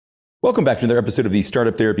Welcome back to another episode of the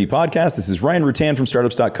Startup Therapy Podcast. This is Ryan Rutan from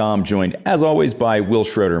Startups.com, joined as always by Will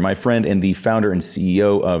Schroeder, my friend and the founder and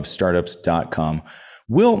CEO of Startups.com.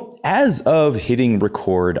 Will, as of hitting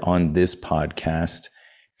record on this podcast,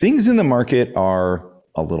 things in the market are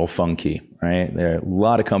a little funky, right? There are a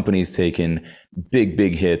lot of companies taking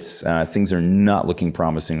big hits. Things are not looking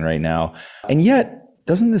promising right now. And yet,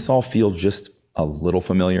 doesn't this all feel just a little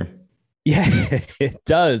familiar? Yeah, it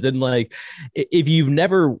does. And if you've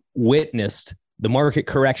never witnessed the market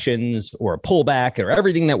corrections or a pullback or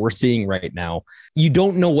everything that we're seeing right now, you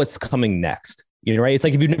don't know what's coming next. Right? It's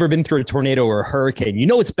like if you've never been through a tornado or a hurricane, you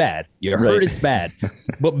know it's bad. You heard it's bad.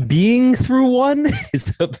 But being through one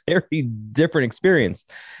is a very different experience.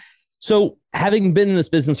 So having been in this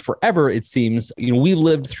business forever, it seems, we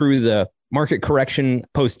lived through the market correction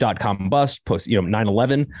post .com bust, post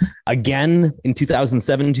 9/11, again in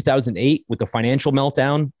 2007, 2008 with the financial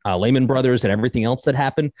meltdown, Lehman Brothers and everything else that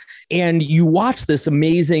happened. And you watch this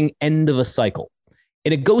amazing end of a cycle.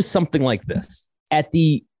 And it goes something like this. At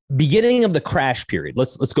the beginning of the crash period,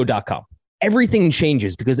 let's go .com. Everything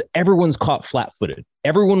changes because everyone's caught flat-footed.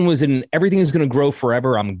 Everyone was in everything is going to grow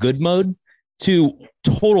forever, I'm good mode, to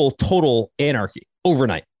total anarchy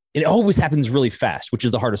overnight. It always happens really fast, which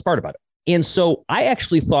is the hardest part about it. And so I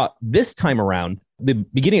actually thought this time around, the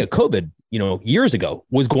beginning of COVID, years ago,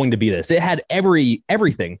 was going to be this. It had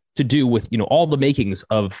everything to do with, all the makings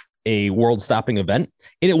of a world-stopping event.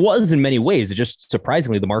 And it was in many ways. It just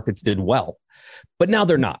surprisingly, the markets did well. But now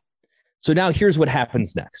they're not. So now here's what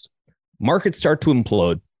happens next. Markets start to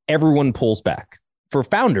implode. Everyone pulls back. For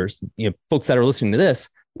founders, folks that are listening to this,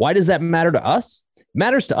 why does that matter to us? It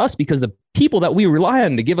matters to us because the people that we rely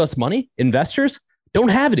on to give us money, investors, don't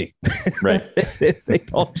have any. Right. They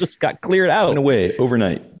all just got cleared out. In a way,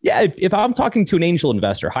 overnight. Yeah. If I'm talking to an angel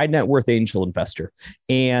investor, high net worth angel investor,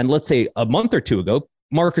 and let's say a month or two ago,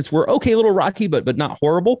 markets were okay, a little rocky, but not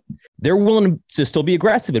horrible. They're willing to still be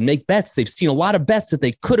aggressive and make bets. They've seen a lot of bets that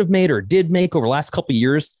they could have made or did make over the last couple of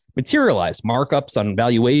years materialize, markups on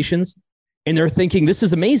valuations. And they're thinking, this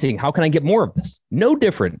is amazing. How can I get more of this? No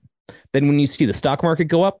different than when you see the stock market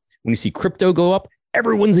go up, when you see crypto go up,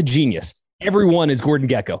 everyone's a genius. Everyone is Gordon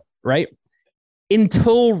Gekko, right?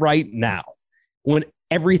 Until right now, when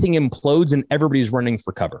everything implodes and everybody's running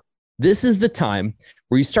for cover. This is the time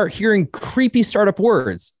where you start hearing creepy startup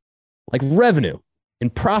words like revenue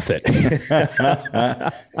and profit and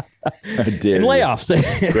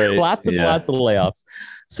layoffs. Lots of layoffs.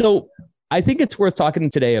 So I think it's worth talking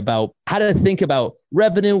today about how to think about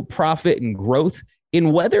revenue, profit, and growth,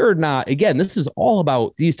 and whether or not, again, this is all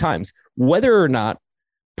about these times, whether or not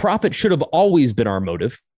profit should have always been our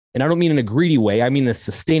motive. And I don't mean in a greedy way, I mean in a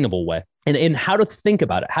sustainable way. And how to think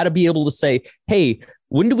about it, how to be able to say, hey,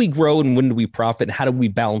 when do we grow and when do we profit? And how do we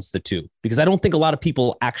balance the two? Because I don't think a lot of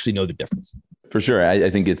people actually know the difference. For sure. I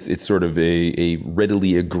think it's sort of a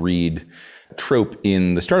readily agreed trope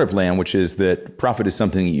in the startup land, which is that profit is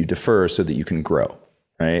something that you defer so that you can grow.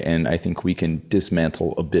 Right. And I think we can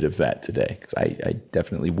dismantle a bit of that today, because I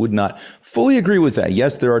definitely would not fully agree with that.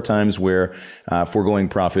 Yes, there are times where foregoing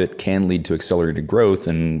profit can lead to accelerated growth,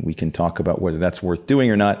 and we can talk about whether that's worth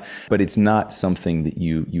doing or not. But it's not something that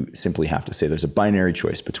you simply have to say. There's a binary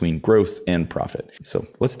choice between growth and profit. So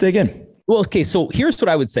let's dig in. Well, okay. So here's what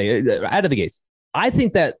I would say out of the gates. I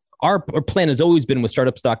think that our plan has always been with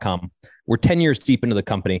Startups.com. We're 10 years deep into the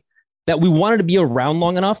company, that we wanted to be around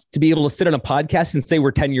long enough to be able to sit on a podcast and say we're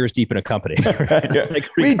 10 years deep in a company. Right? Like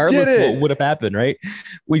regardless of what would have happened, right?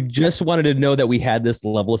 We just wanted to know that we had this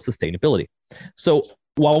level of sustainability. So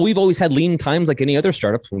while we've always had lean times like any other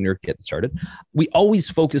startups when we were getting started, we always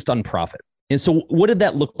focused on profit. And so what did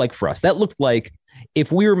that look like for us? That looked like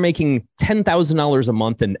if we were making $10,000 a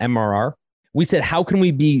month in MRR, we said, how can we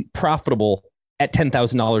be profitable at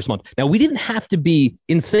 $10,000 a month? Now, we didn't have to be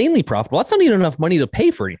insanely profitable. That's not even enough money to pay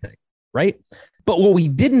for anything. Right. But what we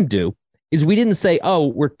didn't do is we didn't say, oh,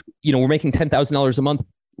 we're making $10,000 a month.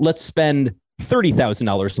 Let's spend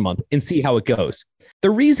 $30,000 a month and see how it goes. The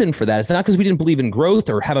reason for that is not because we didn't believe in growth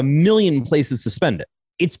or have a million places to spend it.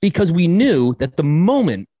 It's because we knew that the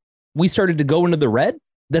moment we started to go into the red,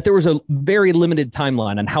 that there was a very limited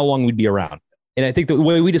timeline on how long we'd be around. And I think the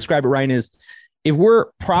way we describe it, Ryan, is if we're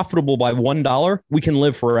profitable by $1, we can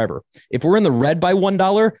live forever. If we're in the red by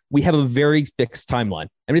 $1, we have a very fixed timeline.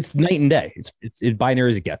 I mean, it's night and day. It's binary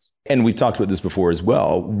as it gets. And we've talked about this before as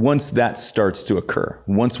well. Once that starts to occur,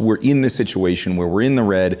 once we're in this situation where we're in the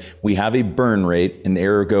red, we have a burn rate and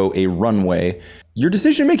ergo a runway, your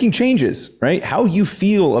decision-making changes, right? How you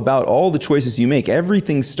feel about all the choices you make,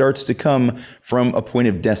 everything starts to come from a point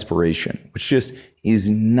of desperation, which just is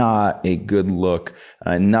not a good look,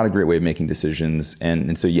 not a great way of making decisions.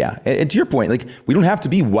 And so, yeah, and to your point, like, we don't have to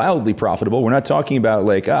be wildly profitable. We're not talking about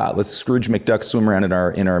like, let's Scrooge McDuck swim around in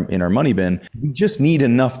our money bin. We just need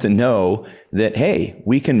enough to know that, hey,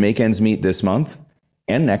 we can make ends meet this month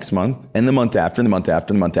and next month and the month after and the month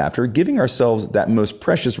after and the month after, giving ourselves that most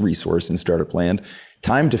precious resource in startup land,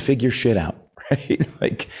 time to figure shit out, right?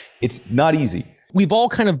 Like, it's not easy. We've all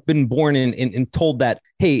kind of been born and told that,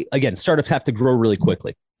 hey, again, startups have to grow really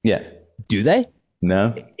quickly. Yeah. Do they?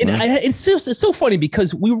 No. It's so funny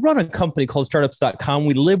because we run a company called startups.com.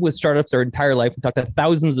 We live with startups our entire life. We talk to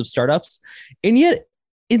thousands of startups. And yet,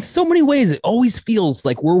 in so many ways, it always feels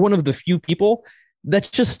like we're one of the few people that's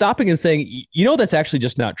just stopping and saying, that's actually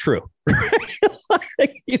just not true.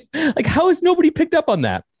 like, how has nobody picked up on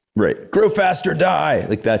that? Right. Grow fast or die.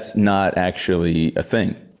 Like, that's not actually a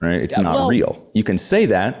thing. Right? It's not real. You can say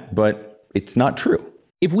that, but it's not true.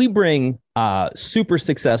 If we bring super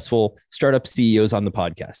successful startup CEOs on the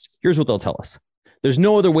podcast, here's what they'll tell us. There's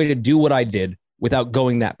no other way to do what I did without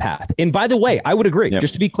going that path. And by the way, I would agree.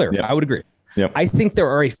 Just to be clear, I would agree. I think there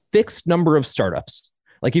are a fixed number of startups.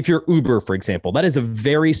 Like if you're Uber, for example, that is a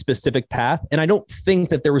very specific path. And I don't think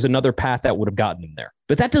that there was another path that would have gotten them there.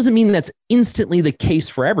 But that doesn't mean that's instantly the case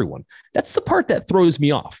for everyone. That's the part that throws me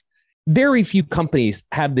off. Very few companies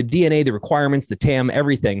have the DNA, the requirements, the TAM,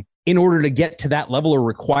 everything in order to get to that level or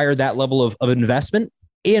require that level of investment.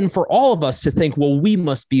 And for all of us to think, well, we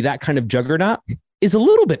must be that kind of juggernaut is a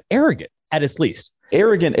little bit arrogant at its least.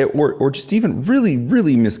 Arrogant or just even really,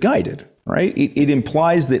 really misguided, right? It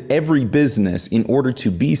implies that every business, in order to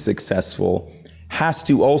be successful, has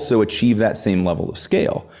to also achieve that same level of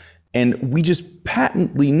scale. And we just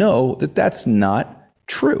patently know that that's not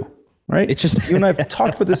true. Right? It's just, you and I have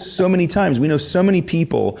talked about this so many times. We know so many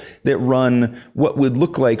people that run what would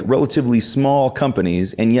look like relatively small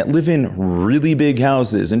companies and yet live in really big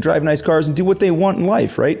houses and drive nice cars and do what they want in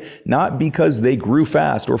life, right? Not because they grew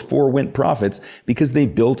fast or forewent profits, because they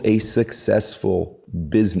built a successful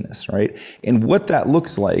business, right? And what that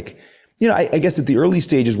looks like, I guess at the early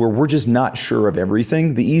stages where we're just not sure of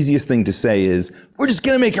everything, the easiest thing to say is, we're just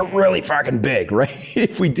going to make it really fucking big, right?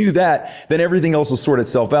 If we do that, then everything else will sort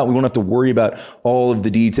itself out. We won't have to worry about all of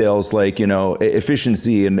the details like,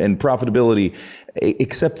 efficiency and profitability,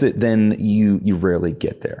 except that then you rarely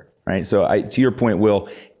get there, right? So to your point, Will,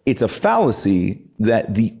 it's a fallacy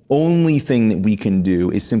that the only thing that we can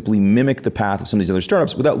do is simply mimic the path of some of these other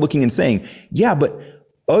startups without looking and saying, yeah, but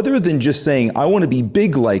other than just saying, I want to be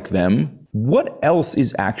big like them, what else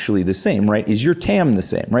is actually the same, right? Is your TAM the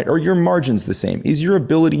same, right? Are your margins the same? Is your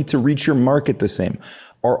ability to reach your market the same?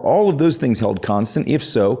 Are all of those things held constant? If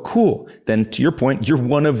so, cool. Then to your point, you're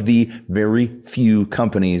one of the very few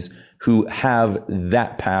companies who have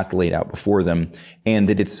that path laid out before them and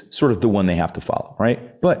that it's sort of the one they have to follow,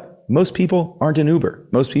 right? But most people aren't an Uber.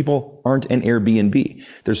 Most people aren't an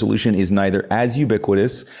Airbnb. Their solution is neither as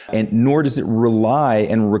ubiquitous and nor does it rely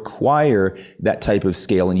and require that type of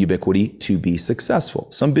scale and ubiquity to be successful.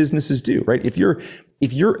 Some businesses do, right? If you're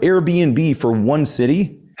Airbnb for one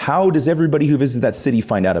city, how does everybody who visits that city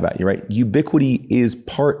find out about you, right? Ubiquity is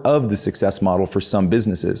part of the success model for some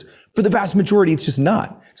businesses. For the vast majority, it's just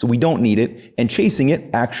not. So we don't need it. And chasing it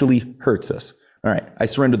actually hurts us. All right, I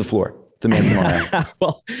surrender the floor.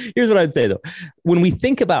 Well, here's what I'd say though. When we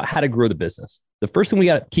think about how to grow the business, the first thing we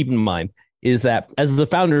got to keep in mind is that as the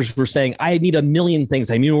founders were saying, I need a million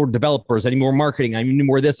things. I need more developers. I need more marketing. I need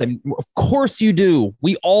more of this. Of course you do.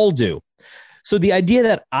 We all do. So the idea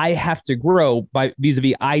that I have to grow by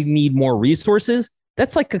vis-a-vis, I need more resources.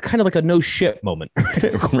 That's like a kind of like a no shit moment.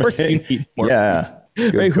 Of course you need more. Yeah.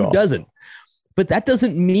 Right? Who doesn't? But that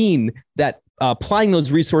doesn't mean that applying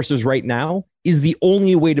those resources right now is the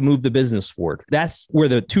only way to move the business forward. That's where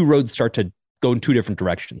the two roads start to go in two different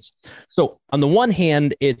directions. So on the one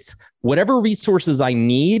hand, it's whatever resources I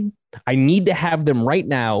need to have them right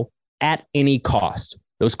now at any cost.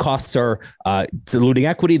 Those costs are diluting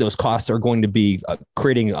equity. Those costs are going to be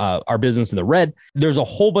creating our business in the red. There's a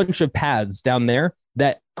whole bunch of paths down there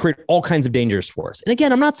that create all kinds of dangers for us. And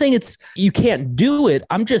again, I'm not saying you can't do it.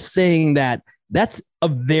 I'm just saying that that's a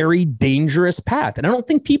very dangerous path. And I don't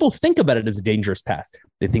think people think about it as a dangerous path.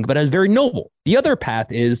 They think about it as very noble. The other path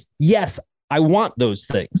is, yes, I want those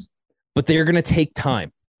things, but they're going to take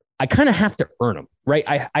time. I kind of have to earn them, right?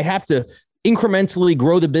 I have to incrementally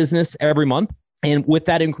grow the business every month. And with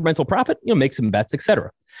that incremental profit, make some bets, et cetera.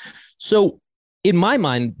 So in my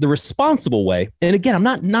mind, the responsible way, and again, I'm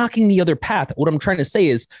not knocking the other path. What I'm trying to say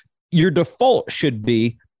is your default should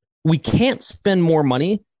be, we can't spend more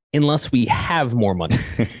money unless we have more money.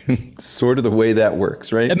 Sort of the way that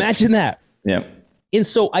works, right? Imagine that. Yeah. And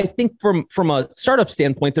so I think from a startup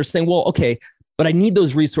standpoint, they're saying, well, okay, but I need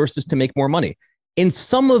those resources to make more money. And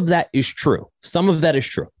some of that is true. Some of that is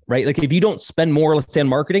true, right? Like if you don't spend more, let's say on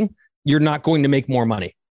marketing, you're not going to make more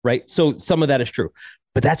money, right? So some of that is true,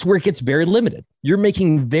 but that's where it gets very limited. You're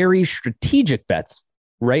making very strategic bets,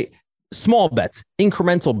 right? Small bets,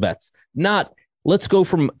 incremental bets, not let's go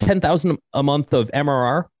from $10,000 a month of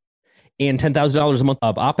MRR and $10,000 a month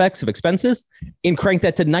of OpEx of expenses and crank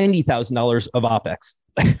that to $90,000 of OpEx.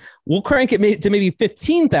 We'll crank it to maybe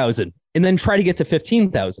 15,000 and then try to get to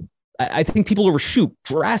 15,000. I think people overshoot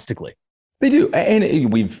drastically. They do.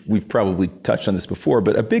 And we've probably touched on this before,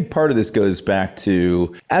 but a big part of this goes back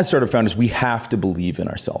to, as startup founders, we have to believe in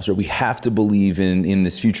ourselves, or we have to believe in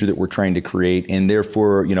this future that we're trying to create. And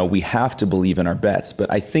therefore, we have to believe in our bets.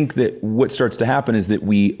 But I think that what starts to happen is that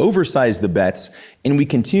we oversize the bets and we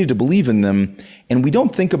continue to believe in them. And we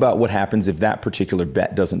don't think about what happens if that particular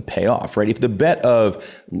bet doesn't pay off, right? If the bet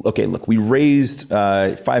of, okay, look, we raised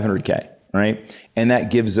 500K. Right. And that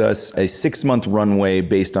gives us a 6-month runway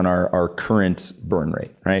based on our current burn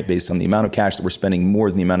rate, right? Based on the amount of cash that we're spending more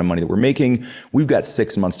than the amount of money that we're making. We've got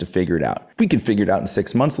 6 months to figure it out. If we can figure it out in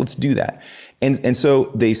 6 months, let's do that. And so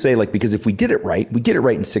they say, like, because if we get it right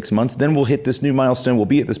in 6 months, then we'll hit this new milestone. We'll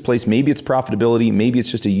be at this place. Maybe it's profitability. Maybe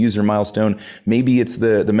it's just a user milestone. Maybe it's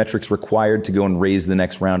the metrics required to go and raise the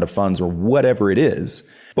next round of funds or whatever it is.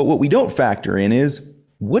 But what we don't factor in is,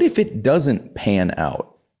 what if it doesn't pan out?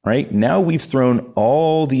 Right now, we've thrown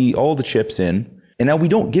all the chips in, and now we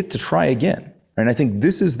don't get to try again. And I think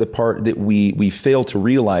this is the part that we fail to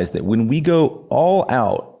realize, that when we go all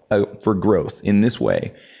out for growth in this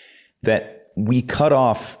way, that we cut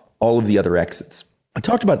off all of the other exits. I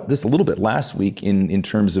talked about this a little bit last week in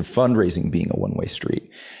terms of fundraising being a one-way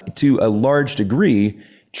street. To a large degree,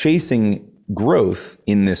 chasing growth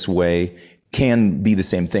in this way can be the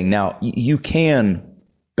same thing. Now, you can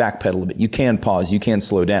backpedal a bit. You can pause. You can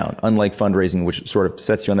slow down, unlike fundraising, which sort of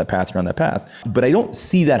sets you on that path. You're on that path. But I don't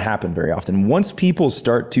see that happen very often. Once people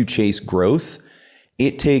start to chase growth,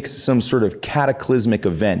 it takes some sort of cataclysmic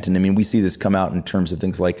event. And I mean, we see this come out in terms of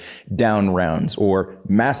things like down rounds or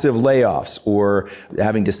massive layoffs or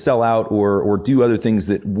having to sell out or do other things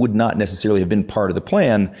that would not necessarily have been part of the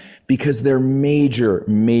plan, because they're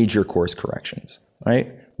major course corrections,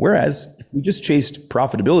 right? Whereas if we just chased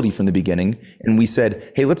profitability from the beginning and we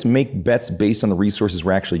said, hey, let's make bets based on the resources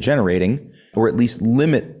we're actually generating, or at least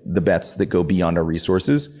limit the bets that go beyond our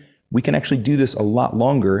resources, we can actually do this a lot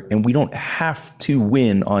longer, and we don't have to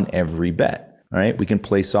win on every bet, all right? We can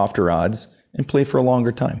play softer odds and play for a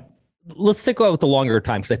longer time. Let's stick out with the longer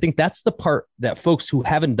time, because I think that's the part that folks who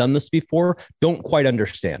haven't done this before don't quite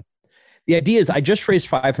understand. The idea is, I just raised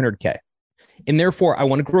 500K. And therefore, I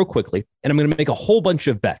want to grow quickly, and I'm going to make a whole bunch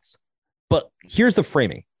of bets. But here's the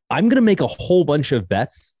framing. I'm going to make a whole bunch of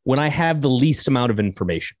bets when I have the least amount of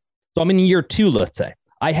information. So I'm in year 2, let's say.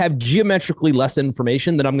 I have geometrically less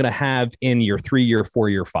information than I'm going to have in year 3, year 4,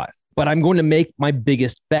 year 5. But I'm going to make my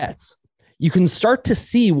biggest bets. You can start to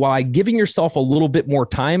see why giving yourself a little bit more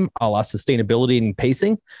time, a la sustainability and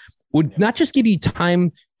pacing, would not just give you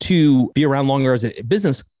time to be around longer as a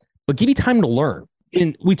business, but give you time to learn.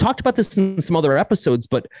 And we talked about this in some other episodes,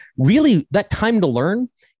 but really that time to learn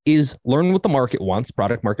is learn what the market wants,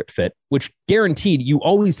 product market fit, which guaranteed you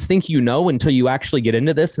always think you know until you actually get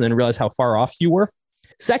into this and then realize how far off you were.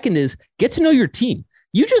 Second is get to know your team.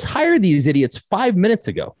 You just hired these idiots 5 minutes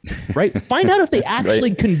ago, right? Find out if they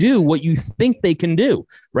actually can do what you think they can do,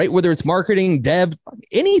 right? Whether it's marketing, dev,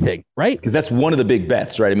 anything, right? Because that's one of the big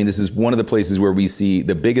bets, right? I mean, this is one of the places where we see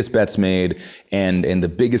the biggest bets made and the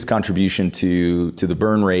biggest contribution to the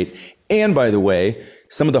burn rate. And by the way,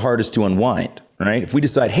 some of the hardest to unwind, right? If we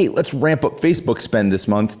decide, hey, let's ramp up Facebook spend this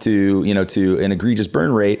month to an egregious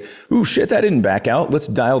burn rate. Ooh, shit, that didn't back out. Let's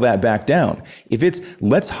dial that back down. If it's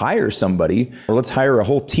let's hire somebody or let's hire a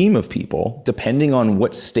whole team of people, depending on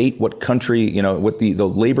what state, what country, what the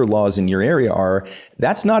labor laws in your area are,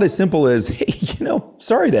 that's not as simple as, hey,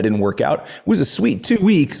 sorry that didn't work out. It was a sweet 2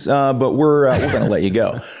 weeks, but we're going to let you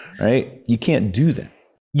go, right? You can't do that.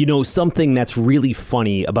 Something that's really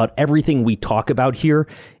funny about everything we talk about here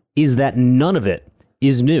is that none of it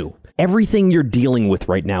is new. Everything you're dealing with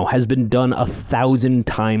right now has been done 1,000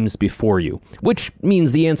 times before you, which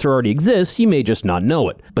means the answer already exists. You may just not know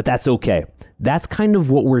it, but that's okay. That's kind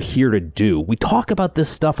of what we're here to do. We talk about this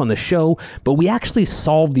stuff on the show, but we actually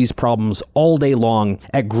solve these problems all day long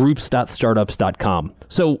at groups.startups.com.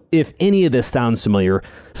 So if any of this sounds familiar,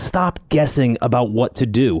 stop guessing about what to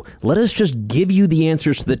do. Let us just give you the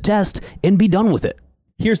answers to the test and be done with it.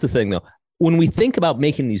 Here's the thing, though. when we think about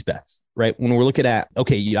making these bets, right? When we're looking at,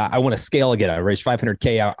 okay, yeah, I want to scale again. I raised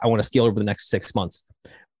 500K. I want to scale over the next 6 months.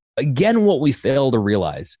 Again, what we fail to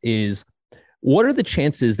realize is what are the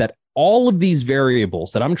chances that all of these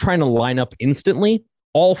variables that I'm trying to line up instantly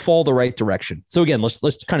all fall the right direction? So again,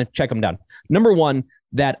 let's kind of check them down. Number one,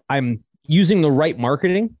 that I'm using the right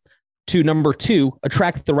marketing. To number two,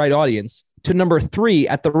 attract the right audience. To number three,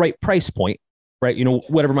 at the right price point, right? You know,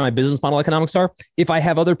 whatever my business model economics are. If I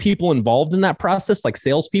have other people involved in that process, like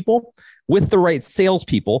salespeople, with the right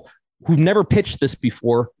salespeople who've never pitched this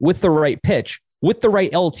before, with the right pitch, with the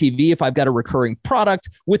right LTV, if I've got a recurring product,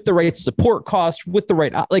 with the right support cost, with the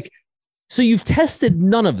right, so you've tested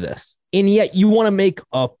none of this, and yet you want to make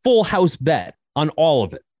a full house bet on all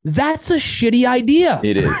of it. That's a shitty idea.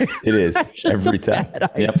 It is. It is. Every time.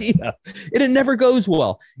 Idea. And it never goes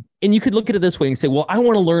well. And you could look at it this way and say, well, I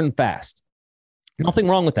want to learn fast. Nothing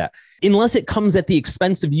wrong with that. Unless it comes at the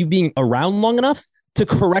expense of you being around long enough to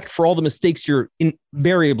correct for all the mistakes you're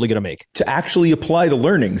invariably going to make. To actually apply the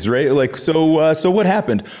learnings, right? Like, so what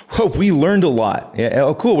happened? Oh, we learned a lot. Yeah,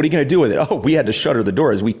 oh, cool. What are you going to do with it? Oh, we had to shutter the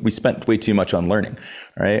doors. We spent way too much on learning,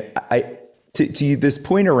 right? To this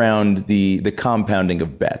point around the compounding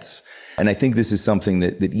of bets, and I think this is something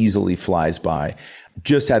that easily flies by.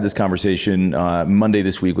 Just had this conversation Monday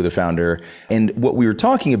this week with a founder, and what we were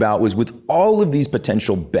talking about was with all of these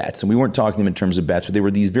potential bets, and we weren't talking them in terms of bets, but they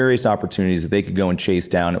were these various opportunities that they could go and chase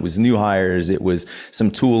down. It was new hires, it was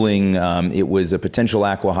some tooling, it was a potential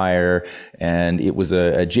acqui-hire, and it was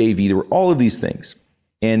a JV. There were all of these things.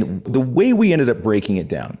 And the way we ended up breaking it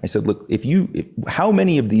down, I said, look, how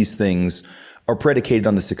many of these things are predicated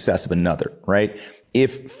on the success of another, right?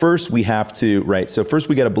 If first we have to, right? So first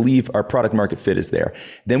we got to believe our product market fit is there.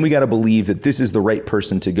 Then we got to believe that this is the right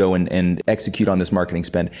person to go and execute on this marketing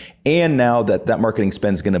spend. And now that marketing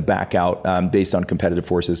spend is going to back out based on competitive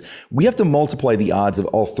forces, we have to multiply the odds of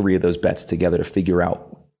all three of those bets together to figure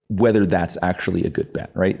out whether that's actually a good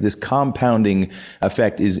bet, right? This compounding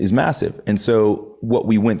effect is massive. And so what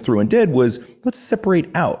we went through and did was let's separate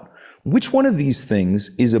out which one of these things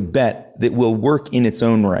is a bet that will work in its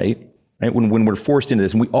own right? When we're forced into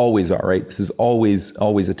this, and we always are, right? This is always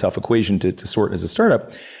a tough equation to sort as a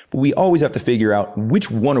startup, but we always have to figure out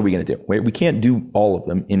which one are we going to do, right? We can't do all of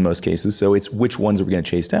them in most cases. So it's which ones are we going to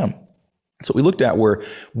chase down? So we looked at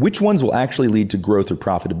which ones will actually lead to growth or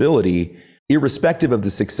profitability irrespective of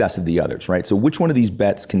the success of the others, right? So which one of these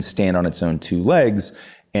bets can stand on its own two legs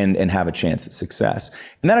and have a chance at success?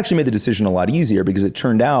 And that actually made the decision a lot easier because it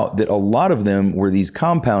turned out that a lot of them were these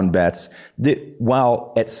compound bets that,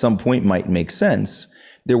 while at some point might make sense,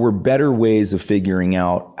 there were better ways of figuring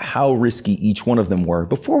out how risky each one of them were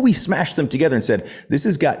before we smashed them together and said, this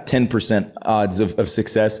has got 10% odds of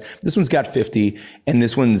success, this one's got 50, and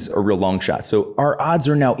this one's a real long shot. So our odds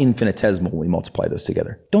are now infinitesimal when we multiply those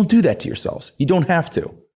together. Don't do that to yourselves. You don't have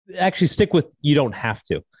to. Actually, stick with you don't have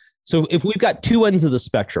to. So if we've got two ends of the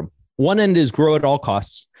spectrum, one end is grow at all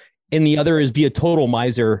costs, and the other is be a total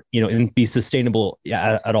miser, and be sustainable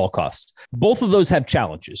at all costs. Both of those have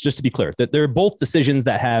challenges, just to be clear, that they're both decisions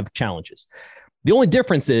that have challenges. The only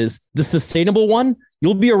difference is the sustainable one,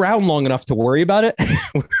 you'll be around long enough to worry about it,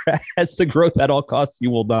 whereas the growth at all costs, you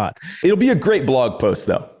will not. It'll be a great blog post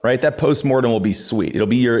though, right? That postmortem will be sweet. It'll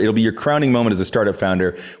be your crowning moment as a startup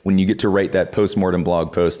founder when you get to write that postmortem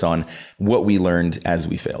blog post on what we learned as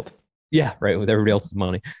we failed. Yeah, right. With everybody else's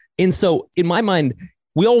money. And so in my mind,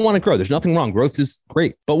 we all want to grow. There's nothing wrong. Growth is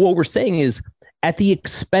great. But what we're saying is at the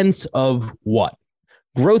expense of what?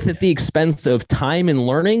 Growth at the expense of time and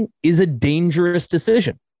learning is a dangerous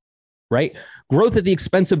decision, right? Growth at the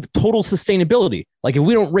expense of total sustainability. Like if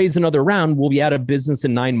we don't raise another round, we'll be out of business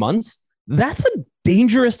in 9 months. That's a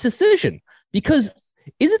dangerous decision because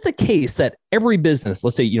is it the case that every business,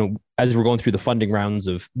 let's say, as we're going through the funding rounds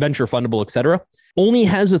of venture fundable, et cetera, only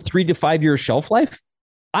has a 3 to 5 year shelf life?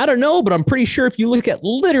 I don't know, but I'm pretty sure if you look at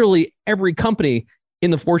literally every company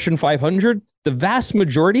in the Fortune 500, the vast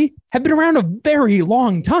majority have been around a very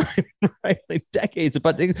long time, right? Like decades,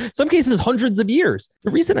 but in some cases, hundreds of years.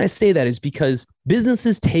 The reason I say that is because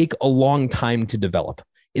businesses take a long time to develop.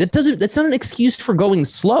 That's not an excuse for going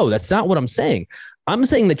slow. That's not what I'm saying. I'm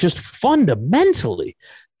saying that just fundamentally,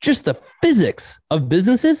 just the physics of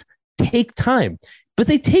businesses take time. But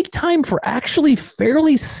they take time for actually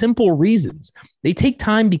fairly simple reasons. They take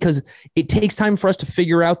time because it takes time for us to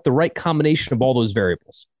figure out the right combination of all those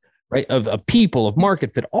variables, right? Of people, of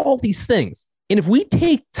market fit, all these things. And if we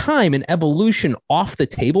take time and evolution off the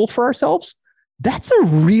table for ourselves, that's a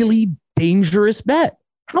really dangerous bet.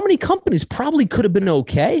 How many companies probably could have been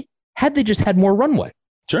okay had they just had more runway?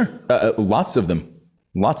 Sure. Lots of them.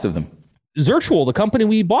 Zirtual, the company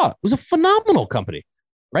we bought, was a phenomenal company,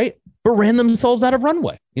 right? But ran themselves out of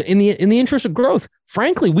runway in the interest of growth.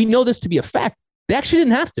 Frankly, we know this to be a fact. They actually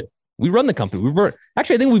didn't have to. We run the company. I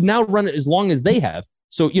think we've now run it as long as they have.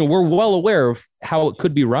 So, we're well aware of how it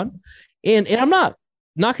could be run. And I'm not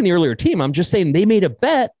knocking the earlier team. I'm just saying they made a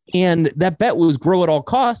bet, and that bet was grow at all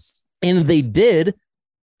costs. And they did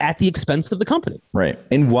at the expense of the company. Right.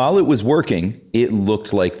 And while it was working, it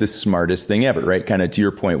looked like the smartest thing ever, right? Kind of to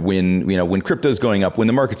your point, when crypto's going up, when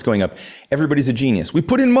the market's going up, everybody's a genius. We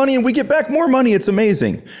put in money and we get back more money. It's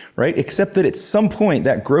amazing, right? Except that at some point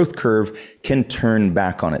that growth curve can turn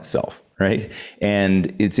back on itself, right?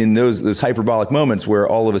 And it's in those hyperbolic moments where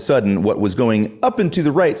all of a sudden what was going up and to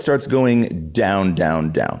the right starts going down, down,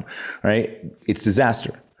 down, right? It's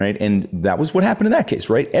disaster, right? And that was what happened in that case,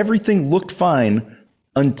 right? Everything looked fine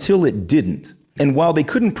until it didn't. And while they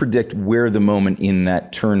couldn't predict where the moment in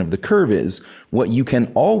that turn of the curve is, what you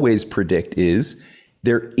can always predict is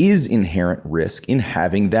there is inherent risk in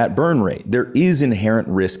having that burn rate. There is inherent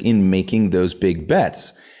risk in making those big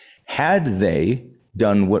bets. Had they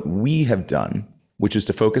done what we have done, which is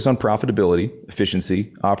to focus on profitability,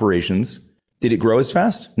 efficiency, operations, did it grow as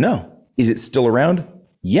fast? No. Is it still around?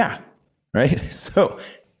 Yeah. Right? So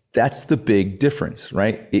that's the big difference,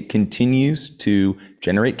 right? It continues to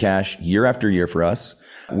generate cash year after year for us.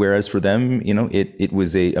 Whereas for them, it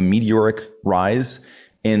was a meteoric rise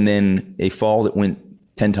and then a fall that went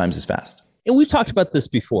 10 times as fast. And we've talked about this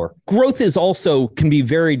before. Growth can be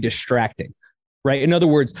very distracting, right? In other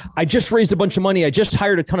words, I just raised a bunch of money. I just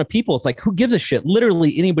hired a ton of people. It's like, who gives a shit?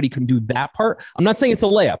 Literally anybody can do that part. I'm not saying it's a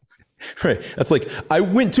layup. Right. That's like, I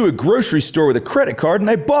went to a grocery store with a credit card and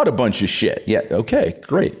I bought a bunch of shit. Yeah. Okay,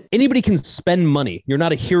 great. Anybody can spend money. You're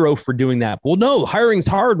not a hero for doing that. Well, no, hiring's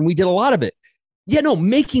hard and we did a lot of it. Yeah, no,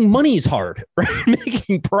 making money is hard, right?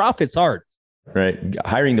 Making profits hard. Right.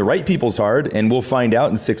 Hiring the right people's hard, and we'll find out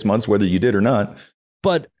in 6 months whether you did or not.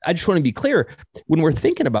 But I just want to be clear, when we're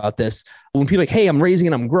thinking about this, when people are like, hey, I'm raising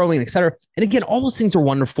and I'm growing, et cetera. And again, all those things are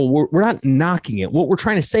wonderful. We're not knocking it. What we're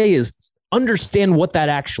trying to say is, understand what that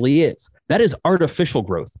actually is. That is artificial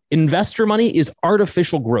growth. Investor money is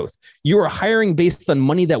artificial growth. You are hiring based on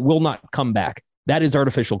money that will not come back. That is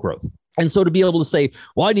artificial growth. And so to be able to say,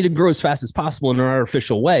 well, I need to grow as fast as possible in an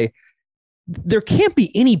artificial way, there can't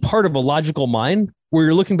be any part of a logical mind where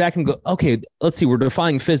you're looking back and go, okay, let's see, we're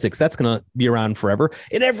defying physics. That's going to be around forever.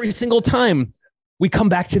 And every single time we come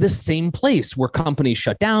back to the same place where companies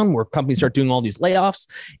shut down, where companies start doing all these layoffs.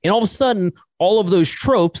 And all of a sudden, all of those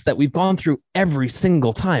tropes that we've gone through every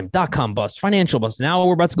single time, .com bust, financial bust. Now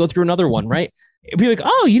we're about to go through another one, right? It'd be like,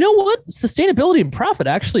 oh, you know what? Sustainability and profit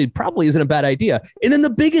actually probably isn't a bad idea. And then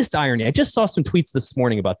the biggest irony, I just saw some tweets this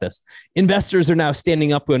morning about this. Investors are now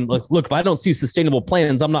standing up and look, if I don't see sustainable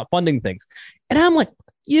plans, I'm not funding things. And I'm like,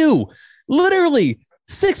 you literally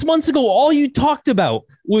 6 months ago, all you talked about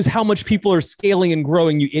was how much people are scaling and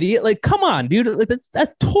growing, you idiot. Like, come on, dude. Like, that's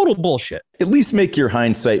total bullshit. At least make your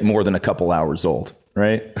hindsight more than a couple hours old,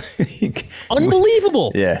 right?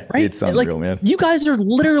 Unbelievable. Yeah, right? It's unreal, man. You guys are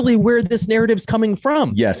literally where this narrative's coming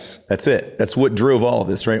from. Yes, that's it. That's what drove all of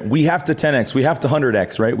this, right? We have to 10x, we have to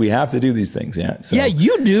 100x, right? We have to do these things. Yeah. So yeah,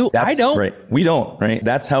 you do. I don't. Right. We don't, right?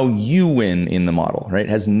 That's how you win in the model, right? It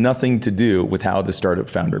has nothing to do with how the startup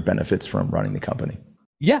founder benefits from running the company.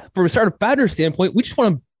 Yeah, from a startup founder standpoint, we just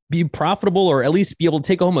want to be profitable or at least be able to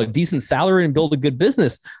take home a decent salary and build a good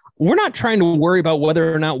business. We're not trying to worry about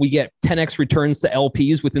whether or not we get 10x returns to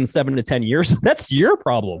LPs within 7 to 10 years. That's your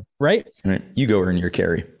problem, right? Right. You go earn your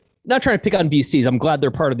carry. Not trying to pick on VCs. I'm glad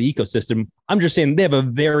they're part of the ecosystem. I'm just saying they have a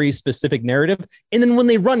very specific narrative. And then when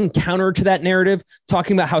they run counter to that narrative,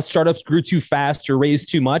 talking about how startups grew too fast or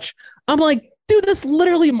raised too much, I'm like, dude, that's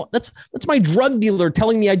literally, that's my drug dealer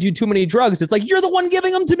telling me I do too many drugs. It's like, you're the one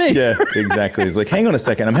giving them to me. Yeah, exactly. It's like, hang on a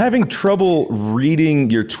second. I'm having trouble reading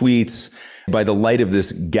your tweets by the light of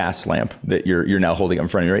this gas lamp that you're now holding up in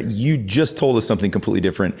front of you, right? You just told us something completely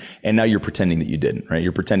different, and now you're pretending that you didn't, right?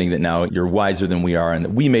 You're pretending that now you're wiser than we are and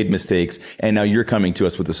that we made mistakes, and now you're coming to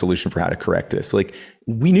us with a solution for how to correct this. Like,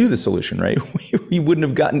 we knew the solution, right? We wouldn't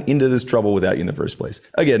have gotten into this trouble without you in the first place.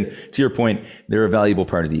 Again, to your point, they're a valuable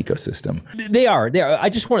part of the ecosystem. They are. I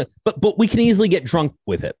just want to, but we can easily get drunk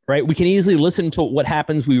with it, right? We can easily listen to what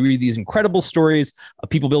happens. We read these incredible stories of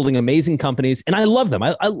people building amazing companies, and I love them.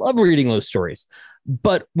 I love reading those stories.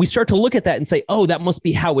 But we start to look at that and say, oh, that must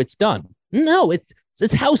be how it's done. No, it's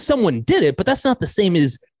how someone did it, but that's not the same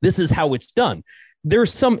as this is how it's done.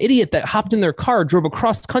 There's some idiot that hopped in their car, drove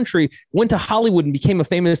across country, went to Hollywood and became a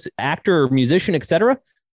famous actor or musician, etc.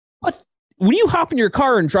 But when you hop in your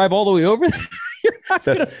car and drive all the way over there, You're not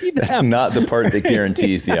going to see them. That's not the part that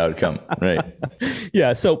guarantees the outcome, right?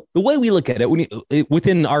 Yeah. So the way we look at it,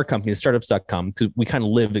 within our company, startups.com, we kind of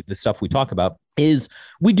live the stuff we talk about, is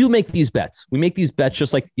we do make these bets. We make these bets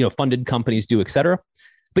just like, funded companies do, et cetera.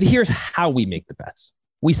 But here's how we make the bets.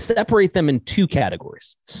 We separate them in two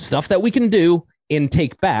categories: stuff that we can do and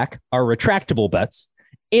take back, our retractable bets,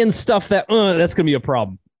 and stuff that's going to be a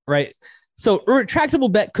problem, right? So a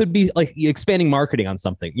retractable bet could be like expanding marketing on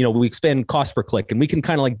something. We expand cost per click, and we can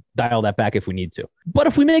kind of like dial that back if we need to. But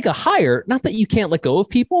if we make a hire, not that you can't let go of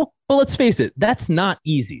people, but let's face it, that's not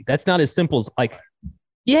easy. That's not as simple as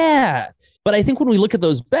But I think when we look at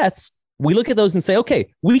those bets, we look at those and say,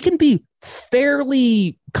 okay, we can be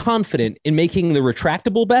fairly confident in making the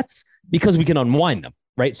retractable bets because we can unwind them,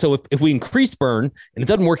 right? So if we increase burn and it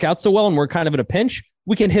doesn't work out so well and we're kind of in a pinch,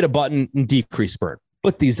 we can hit a button and decrease burn.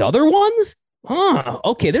 But these other ones,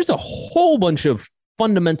 okay, there's a whole bunch of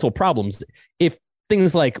fundamental problems. If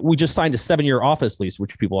things like we just signed a 7-year office lease,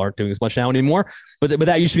 which people aren't doing as much now anymore, but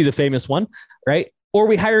that used to be the famous one, right? Or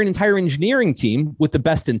we hire an entire engineering team with the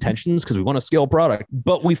best intentions because we want to scale product,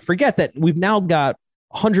 but we forget that we've now got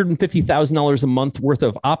 $150,000 a month worth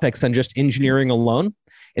of OpEx on just engineering alone.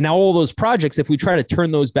 And now all those projects, if we try to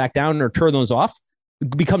turn those back down or turn those off,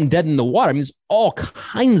 become dead in the water. I mean, there's all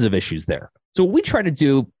kinds of issues there. So what we try to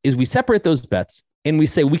do is we separate those bets and we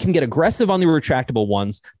say we can get aggressive on the retractable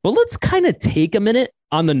ones, but let's kind of take a minute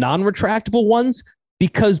on the non-retractable ones,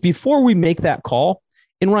 because before we make that call,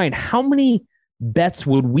 and Ryan, how many bets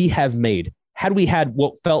would we have made had we had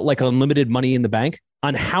what felt like unlimited money in the bank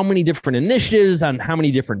on how many different initiatives, on how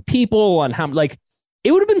many different people, on how,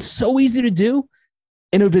 it would have been so easy to do.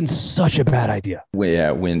 And it would have been such a bad idea.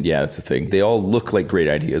 That's the thing. They all look like great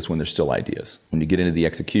ideas when they're still ideas. When you get into the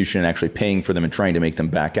execution, actually paying for them and trying to make them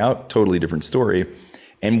back out, totally different story.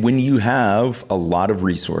 And when you have a lot of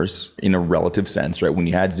resource in a relative sense, right? When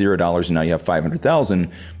you had $0 and now you have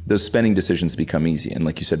 500,000, those spending decisions become easy. And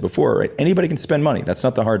like you said before, right? Anybody can spend money. That's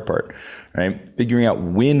not the hard part, right? Figuring out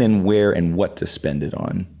when and where and what to spend it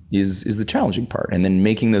on is the challenging part, and then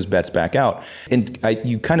making those bets back out. And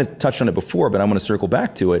you kind of touched on it before, but I'm going to circle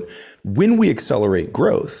back to it. When we accelerate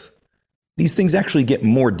growth, these things actually get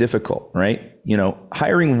more difficult, right?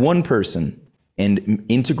 Hiring one person and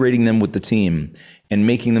integrating them with the team and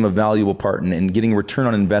making them a valuable part and getting return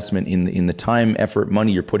on investment in the time, effort,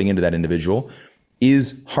 money you're putting into that individual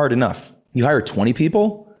is hard enough. You hire 20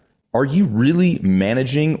 people, are you really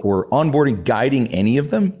managing or onboarding, guiding any of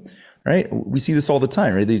them? Right? We see this all the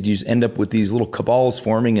time, right? They just end up with these little cabals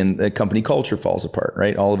forming and the company culture falls apart,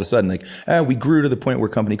 right? All of a sudden, we grew to the point where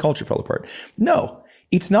company culture fell apart. No,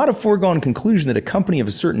 it's not a foregone conclusion that a company of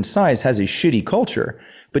a certain size has a shitty culture.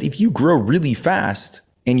 But if you grow really fast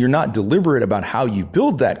and you're not deliberate about how you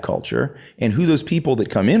build that culture and who those people that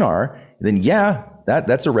come in are, then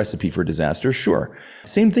that's a recipe for disaster, sure.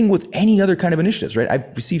 Same thing with any other kind of initiatives, right?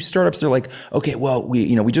 I've received startups, they're like, okay, well,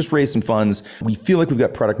 we just raised some funds. We feel like we've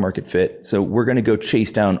got product market fit. So we're going to go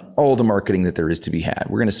chase down all the marketing that there is to be had.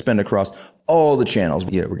 We're going to spend across all the channels.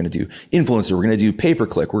 We're going to do influencer. We're going to do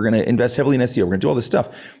pay-per-click. We're going to invest heavily in SEO. We're going to do all this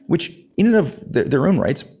stuff, which in and of their own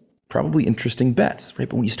rights, probably interesting bets, right?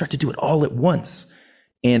 But when you start to do it all at once,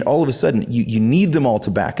 and all of a sudden you need them all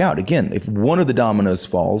to back out. Again, if one of the dominoes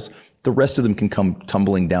falls, the rest of them can come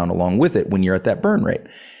tumbling down along with it when you're at that burn rate.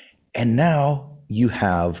 And now you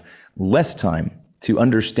have less time to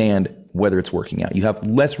understand whether it's working out. You have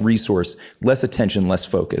less resource, less attention, less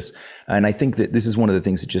focus. And I think that this is one of the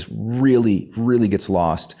things that just really, really gets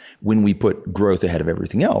lost when we put growth ahead of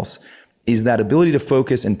everything else, is that ability to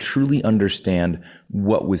focus and truly understand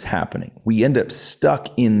what was happening. We end up stuck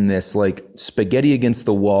in this like spaghetti against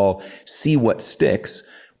the wall, see what sticks,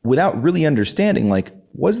 without really understanding,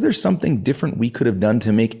 was there something different we could have done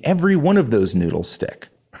to make every one of those noodles stick?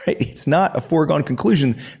 Right? It's not a foregone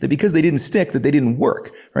conclusion that because they didn't stick, that they didn't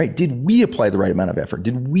work, right? Did we apply the right amount of effort?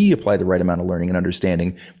 Did we apply the right amount of learning and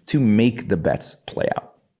understanding to make the bets play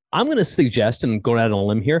out? I'm going to suggest, and going out on a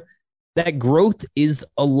limb here, that growth is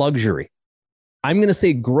a luxury. I'm going to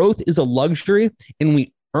say growth is a luxury, and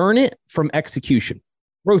we earn it from execution.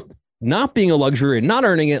 Growth not being a luxury and not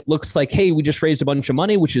earning it looks like, hey, we just raised a bunch of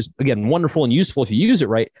money, which is, again, wonderful and useful if you use it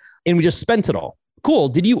right, and we just spent it all. Cool.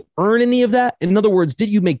 Did you earn any of that? In other words, did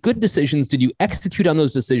you make good decisions? Did you execute on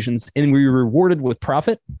those decisions and were you rewarded with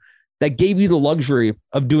profit? That gave you the luxury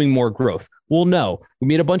of doing more growth. Well, no, we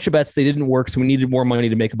made a bunch of bets. They didn't work. So we needed more money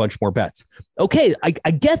to make a bunch more bets. Okay, I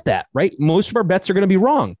get that, right? Most of our bets are going to be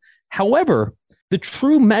wrong. However, the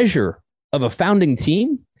true measure of a founding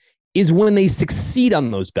team is when they succeed on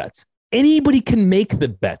those bets. Anybody can make the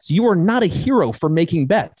bets. You are not a hero for making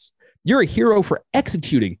bets. You're a hero for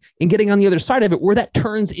executing and getting on the other side of it where that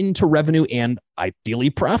turns into revenue and ideally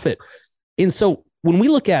profit. And so when we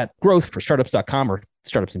look at growth for startups.com or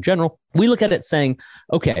startups in general, we look at it saying,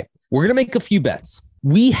 okay, we're going to make a few bets.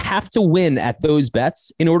 We have to win at those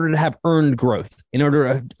bets in order to have earned growth, in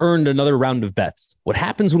order to earn another round of bets. What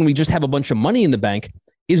happens when we just have a bunch of money in the bank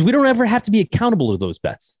is we don't ever have to be accountable to those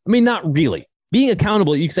bets. I mean, not really. Being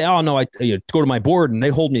accountable, you can say, oh no, I go to my board and they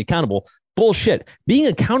hold me accountable. Bullshit. Being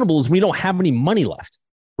accountable is when we don't have any money left,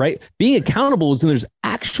 right? Being accountable is when there's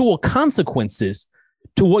actual consequences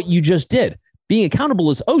to what you just did. Being accountable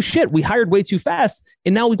is, oh shit, we hired way too fast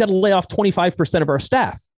and now we've got to lay off 25% of our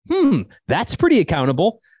staff. That's pretty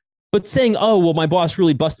accountable. But saying, oh, well, my boss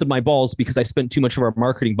really busted my balls because I spent too much of our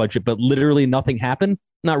marketing budget, but literally nothing happened,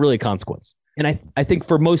 not really a consequence. And I think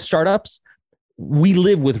for most startups, we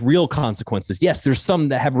live with real consequences. Yes, there's some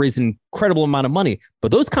that have raised an incredible amount of money,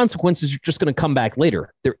 but those consequences are just going to come back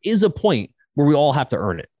later. There is a point where we all have to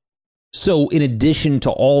earn it. So in addition to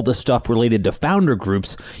all the stuff related to founder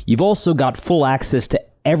groups, you've also got full access to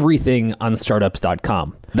everything on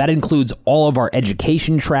startups.com. That includes all of our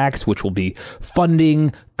education tracks, which will be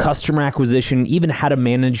funding, customer acquisition, even how to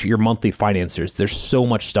manage your monthly financiers. There's so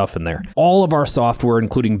much stuff in there. All of our software,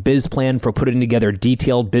 including BizPlan for putting together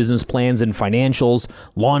detailed business plans and financials,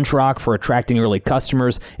 LaunchRock for attracting early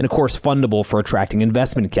customers, and of course, Fundable for attracting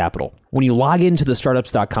investment capital. When you log into the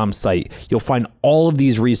startups.com site, you'll find all of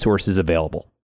these resources available.